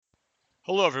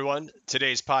Hello, everyone.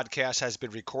 Today's podcast has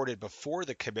been recorded before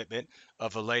the commitment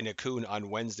of Elena Kuhn on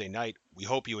Wednesday night. We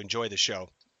hope you enjoy the show.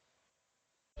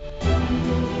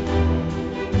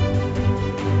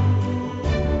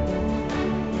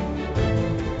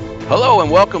 Hello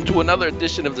and welcome to another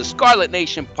edition of the Scarlet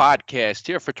Nation podcast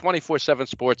here for 24/7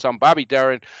 Sports. I'm Bobby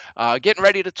Darren, getting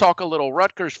ready to talk a little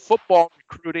Rutgers football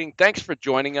recruiting. Thanks for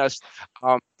joining us.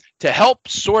 Um, to help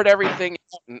sort everything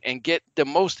out and get the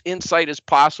most insight as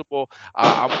possible,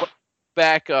 I'm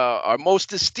back our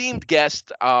most esteemed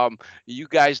guest. You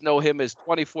guys know him as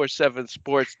 24/7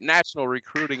 Sports national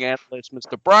recruiting analyst,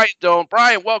 Mr. Brian Doan.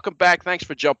 Brian, welcome back. Thanks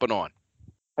for jumping on.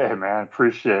 Hey, man,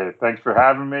 appreciate it. Thanks for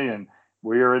having me. And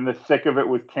we are in the thick of it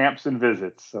with camps and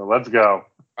visits. So let's go.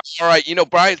 All right,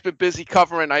 Brian's been busy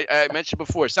covering. I mentioned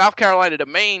before South Carolina to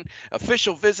Maine,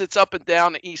 official visits up and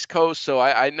down the East Coast. So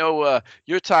I know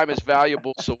your time is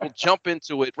valuable. So we'll jump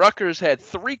into it. Rutgers had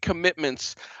three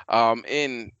commitments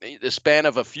in the span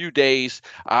of a few days.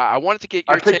 I wanted to get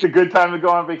your I picked take. a good time to go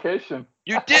on vacation.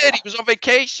 You did. He was on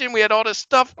vacation. We had all this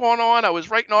stuff going on. I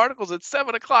was writing articles at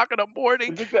 7 o'clock in the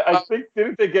morning. I think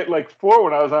didn't they get like four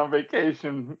when I was on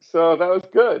vacation? So that was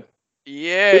good.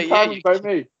 Yeah, Good yeah. timing by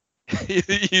me.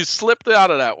 You slipped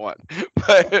out of that one,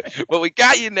 but we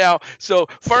got you now. So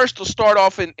first, we'll start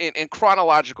off in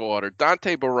chronological order.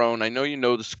 Dante Barone, I know you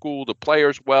know the school, the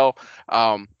players well.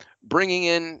 Bringing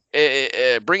him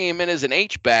in as an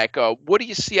H back. What do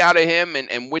you see out of him?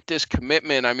 And with this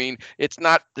commitment, I mean, it's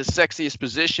not the sexiest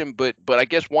position, but I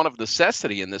guess one of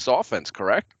necessity in this offense.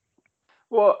 Correct?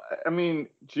 Well, I mean,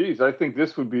 geez, I think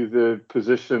this would be the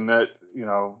position that,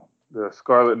 the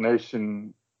Scarlet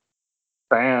Nation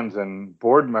fans and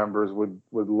board members would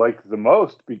like the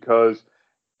most because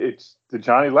it's the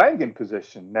Johnny Langan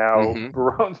position. Now, Mm-hmm.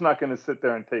 Barone's not going to sit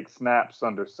there and take snaps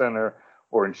under center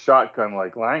or in shotgun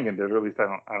like Langan did, or at least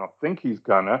I don't think he's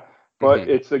gonna. But Mm-hmm.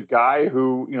 it's a guy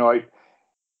who,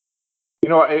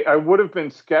 I would have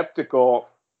been skeptical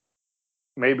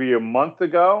maybe a month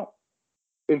ago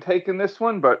in taking this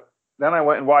one, but then I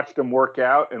went and watched him work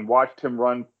out and watched him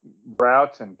run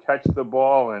routes and catch the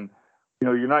ball. And,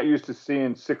 you're not used to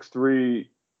seeing 6'3",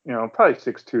 probably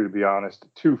 6'2", to be honest,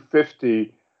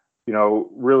 250,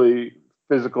 really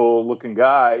physical looking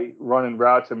guy running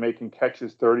routes and making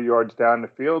catches 30 yards down the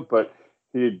field. But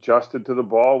he adjusted to the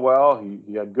ball well.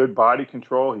 He had good body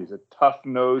control. He's a tough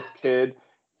nosed kid.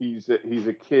 He's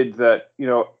a kid that,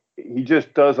 he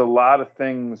just does a lot of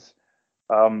things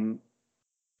um,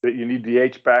 that you need the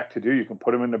H back to do. You can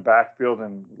put him in the backfield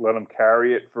and let him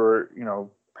carry it for,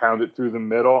 pound it through the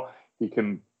middle. He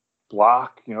can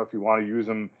block, if you want to use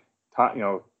him,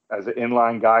 as an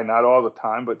inline guy, not all the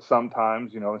time, but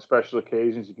sometimes, in special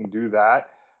occasions, you can do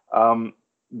that. Um,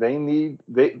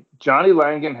 Johnny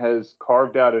Langan has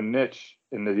carved out a niche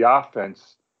in the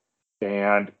offense,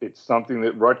 and it's something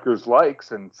that Rutgers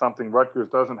likes and something Rutgers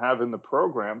doesn't have in the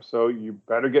program. So you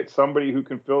better get somebody who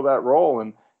can fill that role.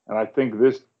 And I think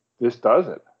this does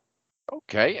it.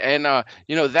 Okay, and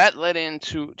that led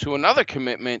into another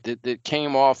commitment that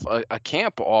came off a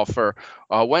camp offer.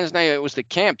 Wednesday it was the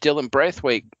camp. Dylan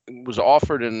Braithwaite was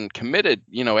offered and committed.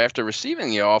 After receiving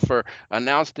the offer,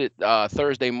 announced it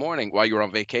Thursday morning while you were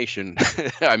on vacation.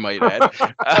 I might add.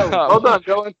 Hold on,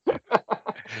 Dylan.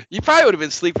 You probably would have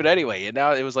been sleeping anyway, and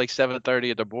now it was like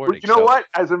 7:30 in the morning. You know So. what?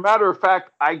 As a matter of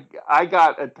fact, I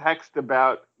got a text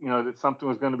about that something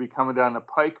was going to be coming down the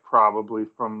pike probably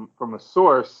from a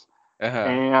source. Uh-huh.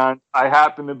 And I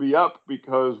happened to be up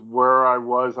because where I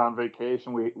was on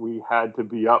vacation, we had to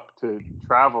be up to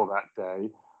travel that day.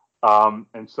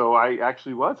 And so I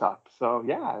actually was up. So,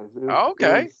 yeah,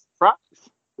 Okay. it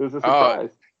was a Oh, surprise.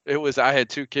 it was. I had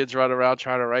two kids running around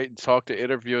trying to write and talk to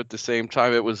interview at the same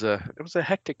time. It was a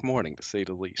hectic morning to say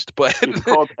the least. But It's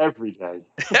called every day.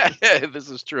 this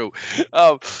is true.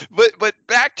 Um, but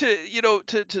back to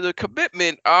to the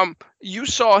commitment. You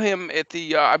saw him at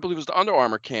the I believe it was the Under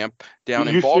Armour camp The down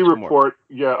in UC Baltimore. report,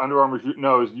 yeah, Under Armour's,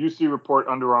 no, it's UC report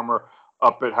Under Armour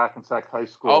up at Hackensack High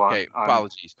School Okay,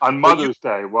 apologies. on But you Mother's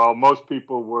Day. While most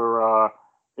people were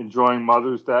enjoying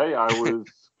Mother's Day, I was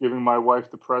giving my wife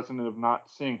the present of not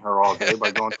seeing her all day by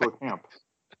going to a camp.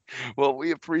 well, we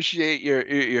appreciate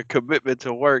your commitment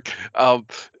to work.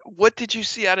 What did you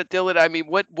see out of Dylan? I mean,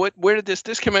 where did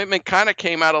this commitment kind of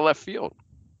came out of left field?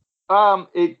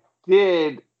 It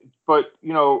did, but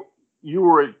you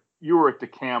were at the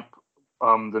camp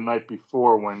the night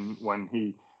before when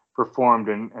he performed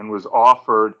and was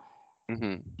offered.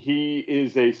 Hmm. He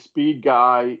is a speed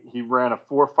guy. He ran a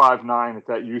 4.59 at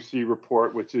that UC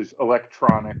report, which is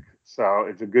electronic. So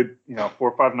it's a good,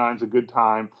 4.59 is a good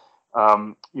time.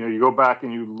 You go back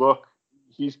and you look,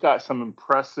 he's got some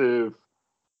impressive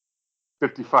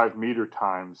 55-meter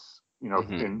times,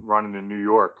 in running in New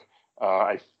York.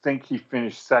 I think he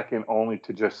finished second only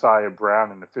to Josiah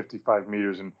Brown in the 55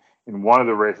 meters. And in one of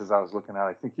the races I was looking at,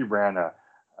 I think he ran a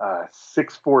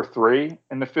 6:43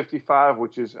 in the 55,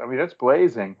 which is, that's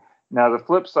blazing. Now, the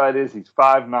flip side is he's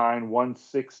 5'9",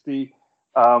 160.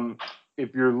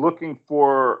 If you're looking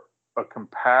for a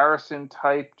comparison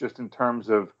type, just in terms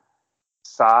of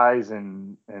size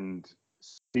and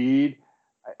speed,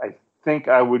 I think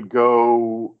I would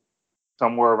go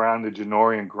somewhere around the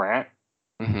Janorian Grant,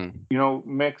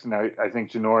 mix. And I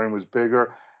think Janorian was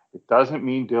bigger. It doesn't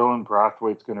mean Dylan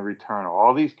Brathwaite's going to return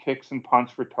all these kicks and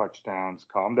punts for touchdowns.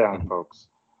 Calm down, folks.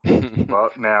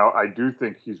 Well, now I do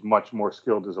think he's much more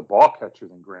skilled as a ball catcher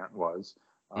than Grant was.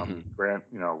 Grant,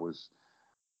 was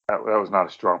that was not a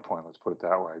strong point. Let's put it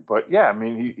that way. But yeah,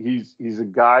 he's a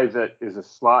guy that is a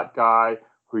slot guy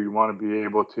who you want to be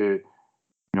able to,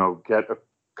 get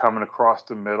coming across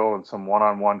the middle and some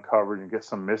one-on-one coverage and get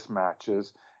some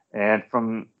mismatches. And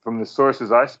from the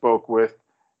sources I spoke with,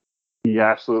 he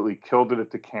absolutely killed it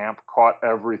at the camp, caught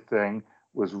everything,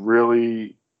 was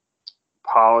really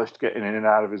polished getting in and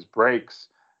out of his breaks.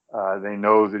 They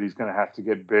know that he's going to have to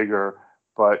get bigger,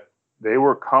 but they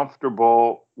were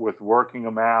comfortable with working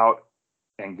him out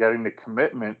and getting the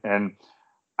commitment. And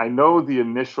I know the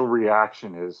initial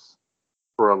reaction is,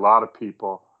 for a lot of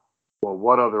people, well,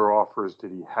 what other offers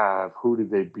did he have? Who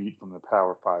did they beat from the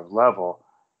Power 5 level?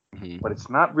 But it's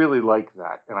not really like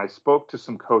that. And I spoke to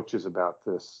some coaches about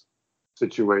this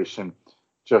situation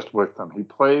just with them. He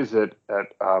plays in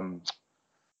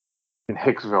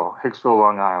Hicksville,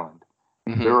 Long Island.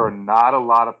 There are not a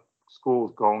lot of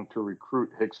schools going to recruit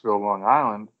Hicksville, Long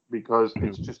Island, because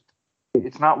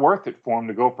it's not worth it for him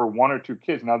to go for one or two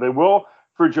kids. Now, they will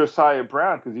for Josiah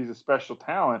Brown because he's a special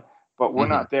talent, but we're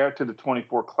not there to the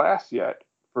 24 class yet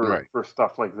for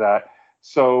stuff like that.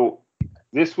 So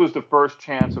this was the first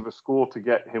chance of a school to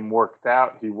get him worked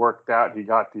out. He worked out. He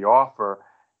got the offer.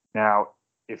 Now,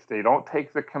 if they don't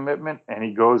take the commitment and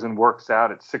he goes and works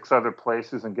out at 6 other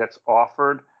places and gets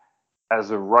offered,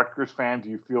 as a Rutgers fan, do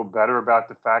you feel better about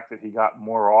the fact that he got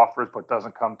more offers but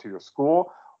doesn't come to your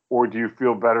school? Or do you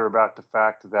feel better about the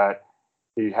fact that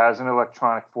he has an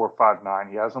electronic 4.59,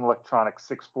 he has an electronic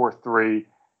 6.43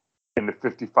 in the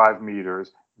 55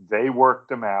 meters, they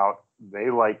worked him out, they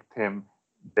liked him,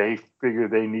 they figure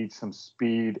they need some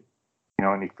speed,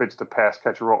 and he fits the pass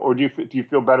catcher role? Or do you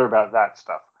feel better about that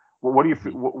stuff? What do you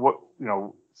feel?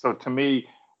 So to me,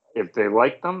 if they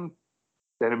like them,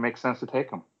 then it makes sense to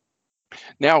take them.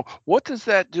 Now, what does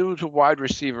that do to wide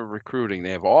receiver recruiting?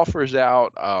 They have offers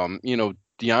out.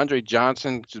 DeAndre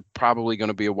Johnson is probably going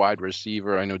to be a wide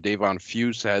receiver. I know Davon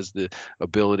Fuse has the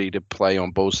ability to play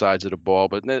on both sides of the ball.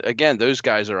 But again, those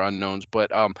guys are unknowns. But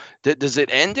does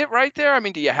it end it right there?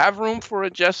 Do you have room for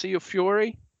a Jesse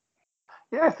Fury?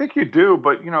 Yeah, I think you do.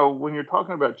 But, when you're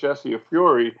talking about Jesse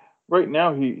Fury, right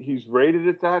now he's rated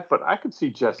at that. But I could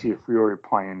see Jesse Fury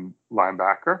playing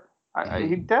linebacker.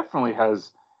 He definitely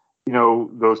has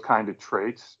those kind of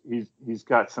traits. He's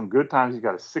got some good times. He's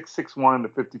got a 6.61 in the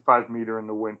 55 meter in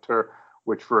the winter,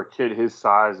 which for a kid his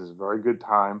size is a very good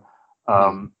time.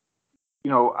 I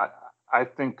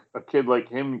think a kid like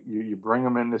him, you bring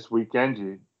him in this weekend,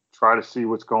 you try to see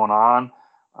what's going on.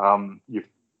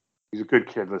 He's a good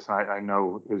kid. Listen, I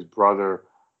know his brother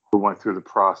who went through the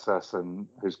process and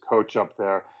his coach up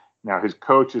there. Now, his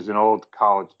coach is an old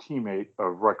college teammate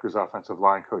of Rutgers offensive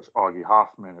line coach Augie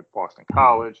Hoffman at Boston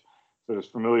College. So there's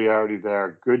familiarity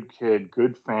there. Good kid,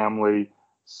 good family,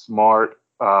 smart,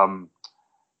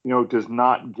 does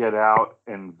not get out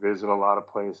and visit a lot of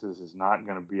places, is not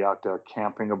going to be out there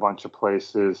camping a bunch of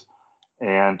places.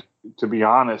 And to be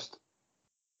honest,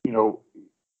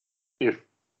 if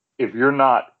you're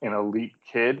not an elite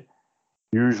kid,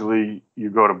 usually you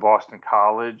go to Boston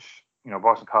College.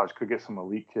 Boston College could get some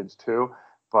elite kids too,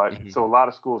 but so a lot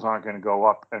of schools aren't going to go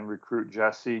up and recruit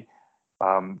Jesse.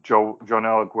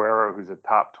 Jonel Aguero, who's a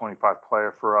top 25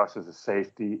 player for us, is a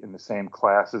safety in the same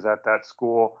class as at that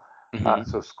school.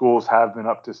 So schools have been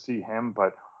up to see him,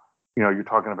 but you're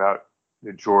talking about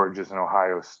the Georgias and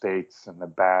Ohio States and the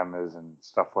Bamas and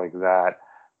stuff like that.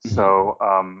 So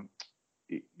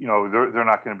they're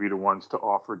not going to be the ones to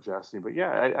offer Jesse. But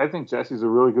yeah, I think Jesse's a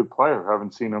really good player.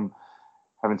 Haven't seen him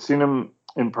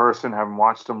in person, haven't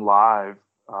watched him live.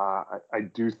 I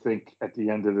do think at the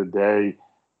end of the day,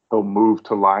 he'll move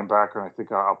to linebacker, and I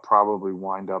think I'll probably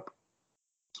wind up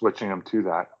switching him to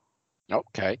that.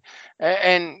 Okay,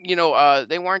 and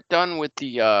they weren't done with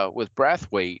the with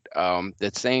Brathwaite.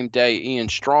 That same day, Ian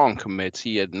Strong commits.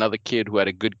 He had another kid who had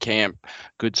a good camp,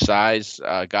 good size,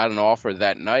 got an offer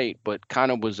that night, but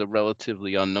kind of was a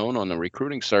relatively unknown on the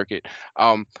recruiting circuit.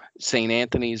 St.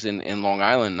 Anthony's in Long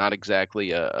Island, not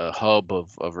exactly a hub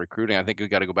of recruiting. I think we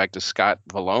got to go back to Scott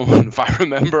Valone if I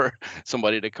remember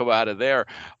somebody to come out of there.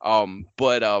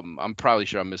 But I'm probably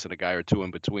sure I'm missing a guy or two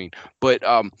in between. But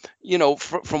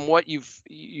from what you've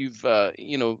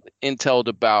inteled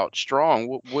about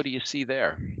Strong, what do you see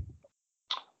there?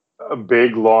 A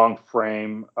big, long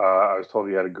frame. I was told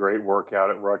he had a great workout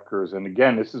at Rutgers. And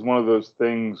again, this is one of those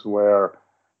things where,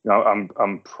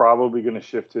 I'm probably going to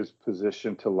shift his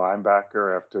position to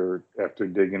linebacker after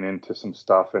digging into some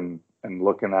stuff and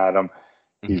looking at him.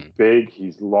 He's big.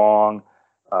 He's long.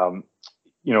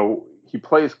 He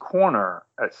plays corner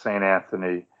at St.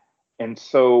 Anthony, and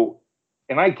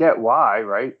I get why,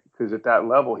 right? Because at that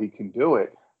level he can do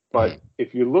it. But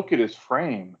if you look at his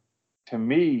frame, to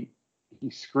me, he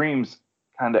screams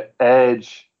kind of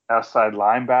edge outside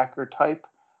linebacker type.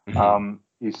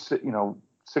 He's 6'3",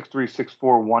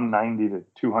 6'4", 190 to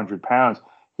 200 pounds.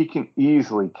 He can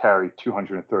easily carry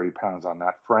 230 pounds on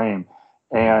that frame.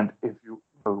 And if you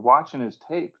are watching his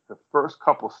tape, the first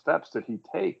couple steps that he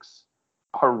takes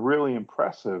are really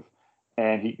impressive.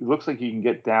 And he looks like he can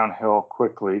get downhill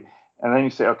quickly. And then you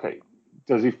say, okay,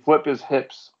 does he flip his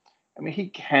hips? I mean, he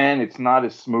can. It's not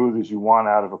as smooth as you want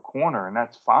out of a corner, and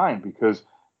that's fine because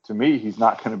to me, he's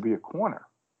not going to be a corner.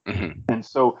 And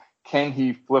so can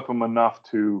he flip him enough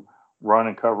to run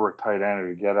and cover a tight end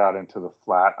or to get out into the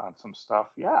flat on some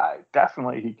stuff? Yeah,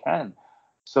 definitely he can.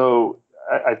 So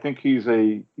I think he's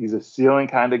a ceiling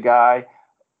kind of guy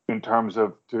in terms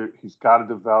of he's got to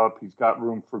develop. He's got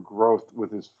room for growth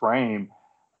with his frame.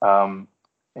 And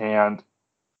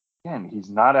again, he's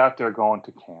not out there going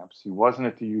to camps. He wasn't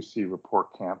at the UC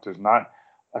report camp. There's not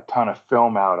a ton of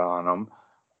film out on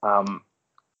him.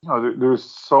 There's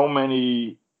so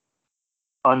many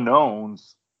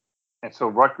unknowns. And so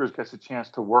Rutgers gets a chance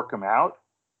to work him out.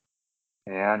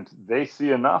 And they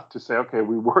see enough to say, okay,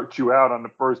 we worked you out on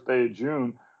the first day of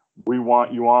June. We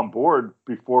want you on board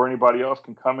before anybody else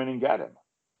can come in and get him.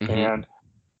 And,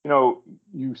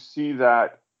 you see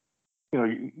that,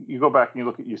 you go back and you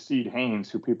look at Yasid Haynes,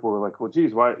 who people were like, well,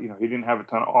 geez, why, he didn't have a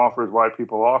ton of offers. Why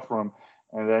people offer him?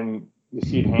 And then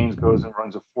Yasid Haynes goes and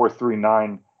runs a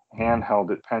 4.39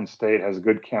 handheld at Penn State, has a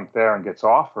good camp there and gets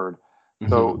offered.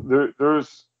 So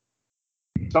there's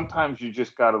sometimes you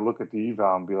just got to look at the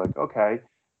eval and be like, okay,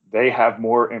 they have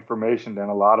more information than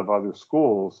a lot of other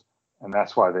schools, and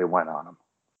that's why they went on him.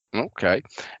 Okay.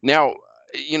 Now,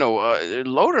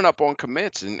 loading up on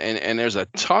commits, and there's a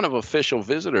ton of official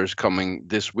visitors coming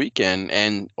this weekend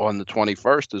and on the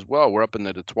 21st as well. We're up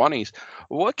into the 20s.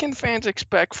 What can fans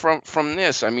expect from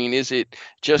this? I mean, is it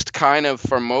just kind of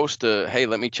for most, hey,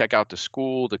 let me check out the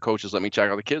school, the coaches, let me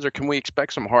check out the kids, or can we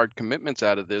expect some hard commitments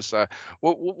out of this?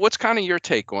 What's kind of your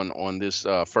take on this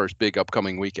first big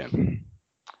upcoming weekend?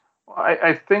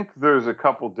 I think there's a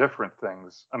couple different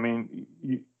things. I mean,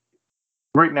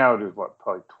 right now there's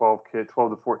probably 12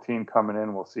 to 14 coming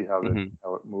in. We'll see how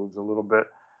it moves a little bit.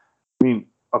 I mean,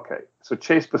 okay, so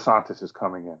Chase Basantis is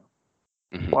coming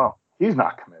in. Well, he's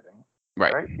not committing,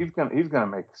 right? He's gonna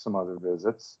make some other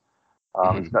visits.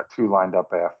 He's got 2 lined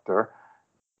up after.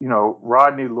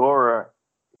 Rodney Laura,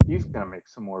 he's gonna make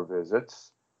some more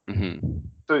visits.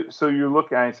 So you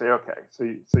look at it and say, okay, so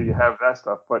you have that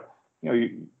stuff, but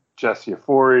Jesse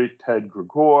Afori, Ted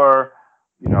Gregor,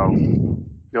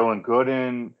 Dylan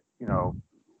Gooden,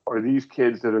 are these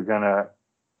kids that are going to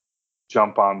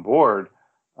jump on board?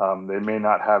 They may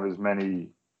not have as many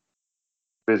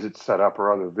visits set up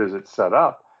or other visits set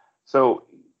up. So,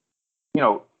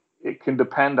 it can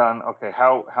depend on, okay,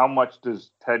 how much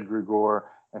does Ted Gregor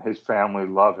and his family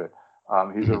love it?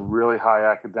 He's a really high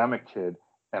academic kid.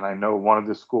 And I know one of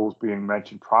the schools being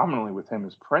mentioned prominently with him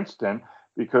is Princeton,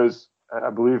 because I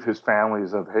believe his family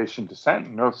is of Haitian descent.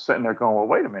 And they're sitting there going, well,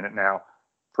 wait a minute now.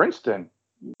 Princeton,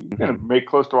 you're going to make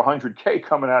close to $100K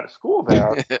coming out of school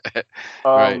there.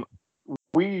 Right.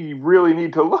 We really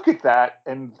need to look at that,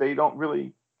 and they don't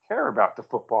really care about the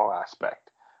football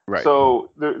aspect. Right.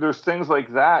 So there's things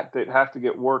like that have to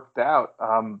get worked out.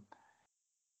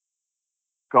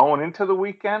 Going into the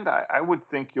weekend, I would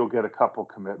think you'll get a couple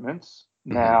commitments.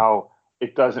 Now,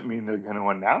 it doesn't mean they're going to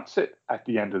announce it at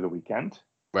the end of the weekend.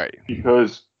 Right.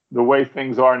 Because the way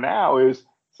things are now is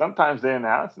sometimes they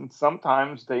announce and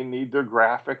sometimes they need their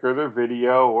graphic or their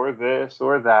video or this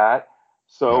or that.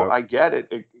 So I get it.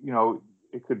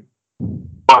 It could,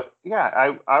 but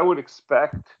yeah, I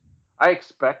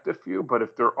expect a few, but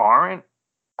if there aren't,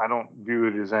 I don't view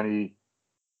it as any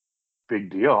big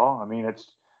deal. I mean,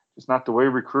 it's just not the way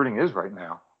recruiting is right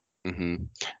now. Mm-hmm.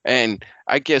 And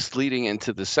I guess leading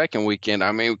into the second weekend,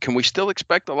 I mean, can we still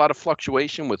expect a lot of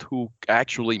fluctuation with who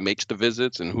actually makes the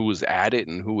visits and who is at it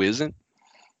and who isn't?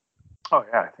 Oh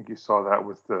yeah, I think you saw that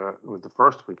with the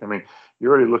first week. I mean, you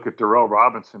already look at Darrell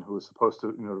Robinson, who was supposed to,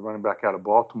 the running back out of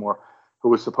Baltimore, who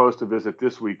was supposed to visit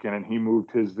this weekend, and he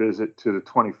moved his visit to the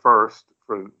 21st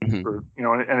for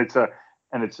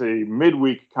and it's a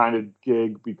midweek kind of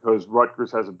gig because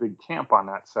Rutgers has a big camp on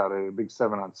that Saturday, a big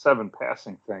 7-on-7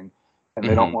 passing thing, and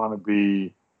they don't want to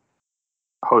be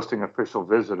hosting official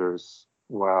visitors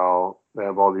while they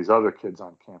have all these other kids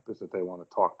on campus that they want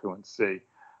to talk to and see.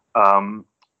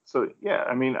 So yeah,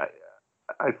 I mean,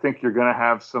 I think you're going to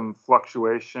have some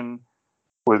fluctuation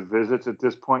with visits at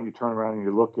this point. You turn around and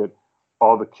you look at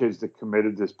all the kids that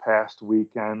committed this past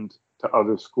weekend to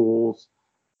other schools.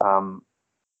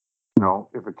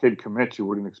 If a kid commits, you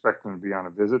wouldn't expect them to be on a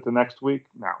visit the next week.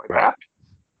 Now it happens,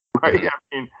 right?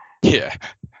 I mean, yeah,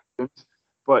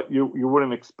 but you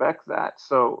wouldn't expect that.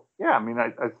 So yeah, I mean,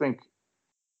 I think,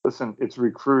 listen, it's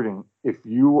recruiting. If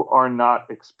you are not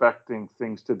expecting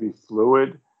things to be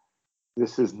fluid,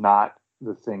 this is not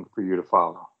the thing for you to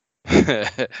follow.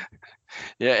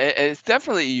 Yeah, it's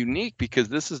definitely unique because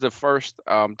this is the first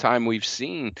time we've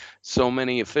seen so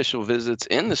many official visits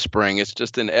in the spring. It's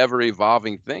just an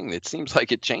ever-evolving thing. It seems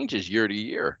like it changes year to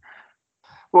year.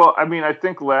 Well, I mean, I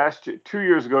think 2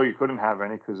 years ago, you couldn't have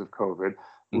any because of COVID.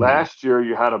 Last year,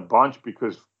 you had a bunch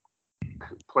because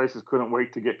places couldn't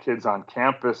wait to get kids on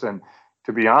campus. And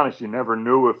to be honest, you never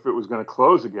knew if it was going to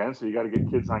close again. So you got to get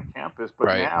kids on campus.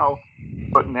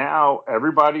 But now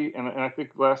everybody, and I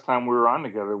think last time we were on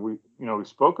together, we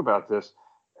spoke about this.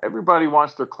 Everybody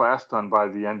wants their class done by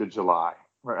the end of July,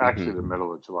 or actually the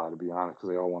middle of July, to be honest, because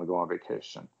they all want to go on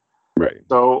vacation. Right.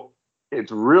 So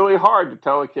it's really hard to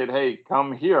tell a kid, hey,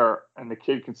 come here. And the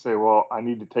kid can say, well, I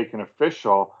need to take an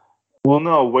official. Well,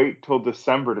 no, wait till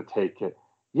December to take it.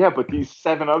 Yeah, but these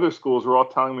 7 other schools are all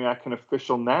telling me I can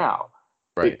official now.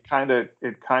 Right.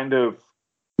 It kind of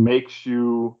makes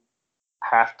you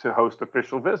have to host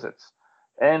official visits.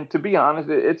 And to be honest,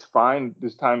 it's fine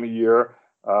this time of year.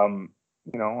 I'm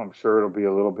sure it'll be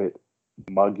a little bit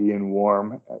muggy and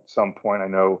warm at some point. I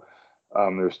know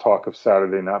there's talk of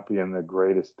Saturday not being the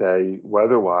greatest day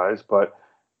weather-wise, but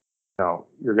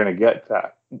you're going to get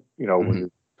that, when you're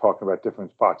talking about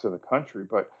different spots in the country.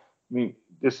 But I mean,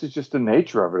 this is just the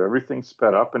nature of it. Everything's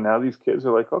sped up, and now these kids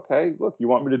are like, okay, look, you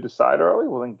want me to decide early?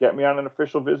 Well, then get me on an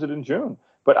official visit in June.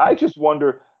 But I just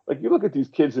wonder, like, you look at these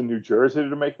kids in New Jersey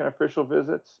that are making official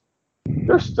visits.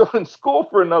 They're still in school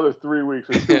for another 3 weeks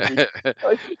or 2 weeks.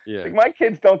 Like my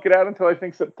kids don't get out until I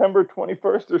think September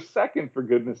 21st or 2nd, for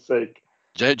goodness sake.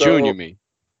 June, you mean?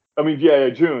 I mean, yeah,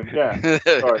 June. Yeah.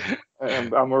 Sorry.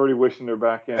 I'm already wishing they're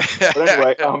back in. But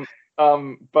anyway,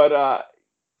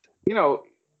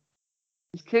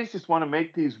 these kids just want to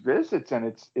make these visits,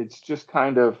 and it's just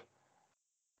kind of,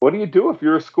 what do you do if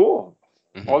you're a school?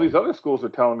 All these other schools are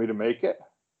telling me to make it.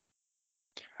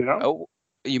 Oh,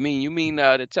 you mean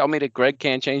to tell me that Greg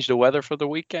can't change the weather for the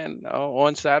weekend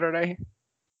on Saturday?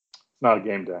 It's not a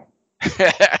game day.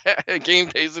 Game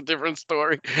day is a different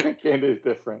story. Game day is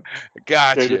different.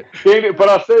 Gotcha. But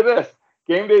I'll say this.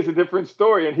 Game day is a different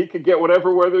story, and he could get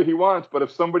whatever weather he wants. But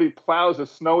if somebody plows a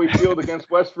snowy field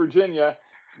against West Virginia,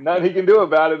 nothing he can do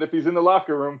about it if he's in the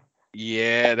locker room.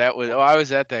 Yeah, that was. I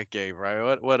was at that game,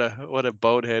 right? What a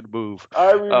bonehead move.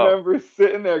 I remember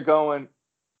sitting there going,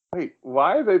 "Wait,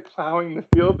 why are they plowing the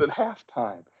field at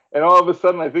halftime?" And all of a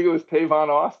sudden, I think it was Tavon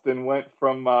Austin went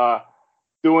from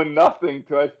doing nothing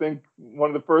to, I think, one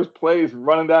of the first plays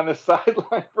running down the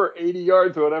sideline for 80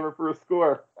 yards or whatever for a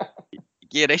score.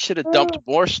 Yeah, they should have dumped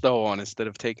more snow on instead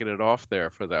of taking it off there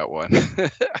for that one.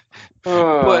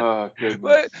 But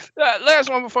last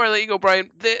one before I let you go,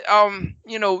 Brian.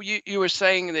 You were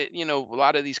saying that a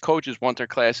lot of these coaches want their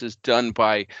classes done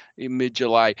by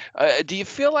mid-July. Do you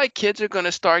feel like kids are going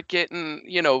to start getting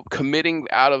committing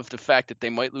out of the fact that they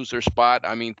might lose their spot?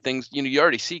 I mean, things you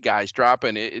already see guys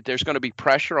dropping. There's going to be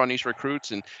pressure on these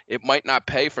recruits, and it might not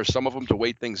pay for some of them to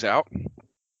wait things out.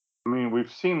 I mean,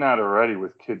 we've seen that already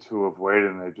with kids who have waited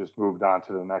and they've just moved on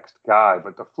to the next guy.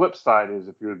 But the flip side is,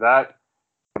 if you're that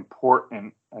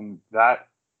important and that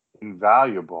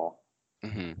invaluable,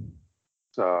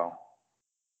 so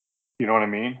you know what I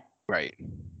mean? Right.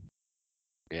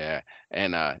 Yeah.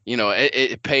 And,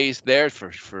 it pays there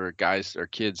for guys or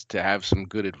kids to have some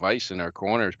good advice in their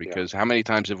corners, because how many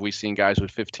times have we seen guys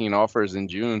with 15 offers in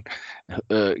June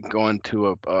going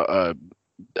to a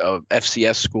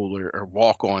FCS school or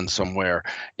walk on somewhere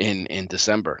in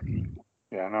December?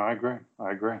 Yeah, no, I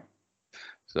agree.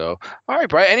 So, all right,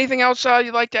 Brian. Anything else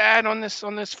you'd like to add on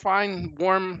this fine,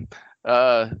 warm,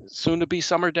 soon-to-be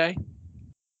summer day?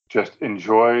 Just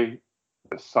enjoy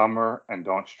the summer and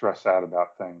don't stress out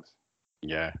about things.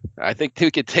 Yeah, I think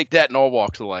we could take that in all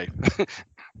walks of life.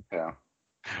 Yeah.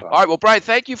 So. All right. Well, Brian,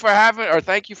 thank you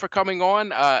for coming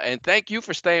on, and thank you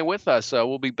for staying with us.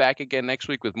 We'll be back again next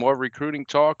week with more recruiting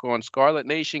talk on Scarlet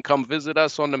Nation. Come visit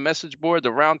us on the message board,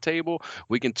 the round table.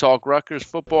 We can talk Rutgers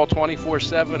football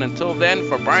 24/7. Until then,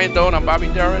 for Brian Doan, I'm Bobby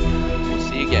Darren.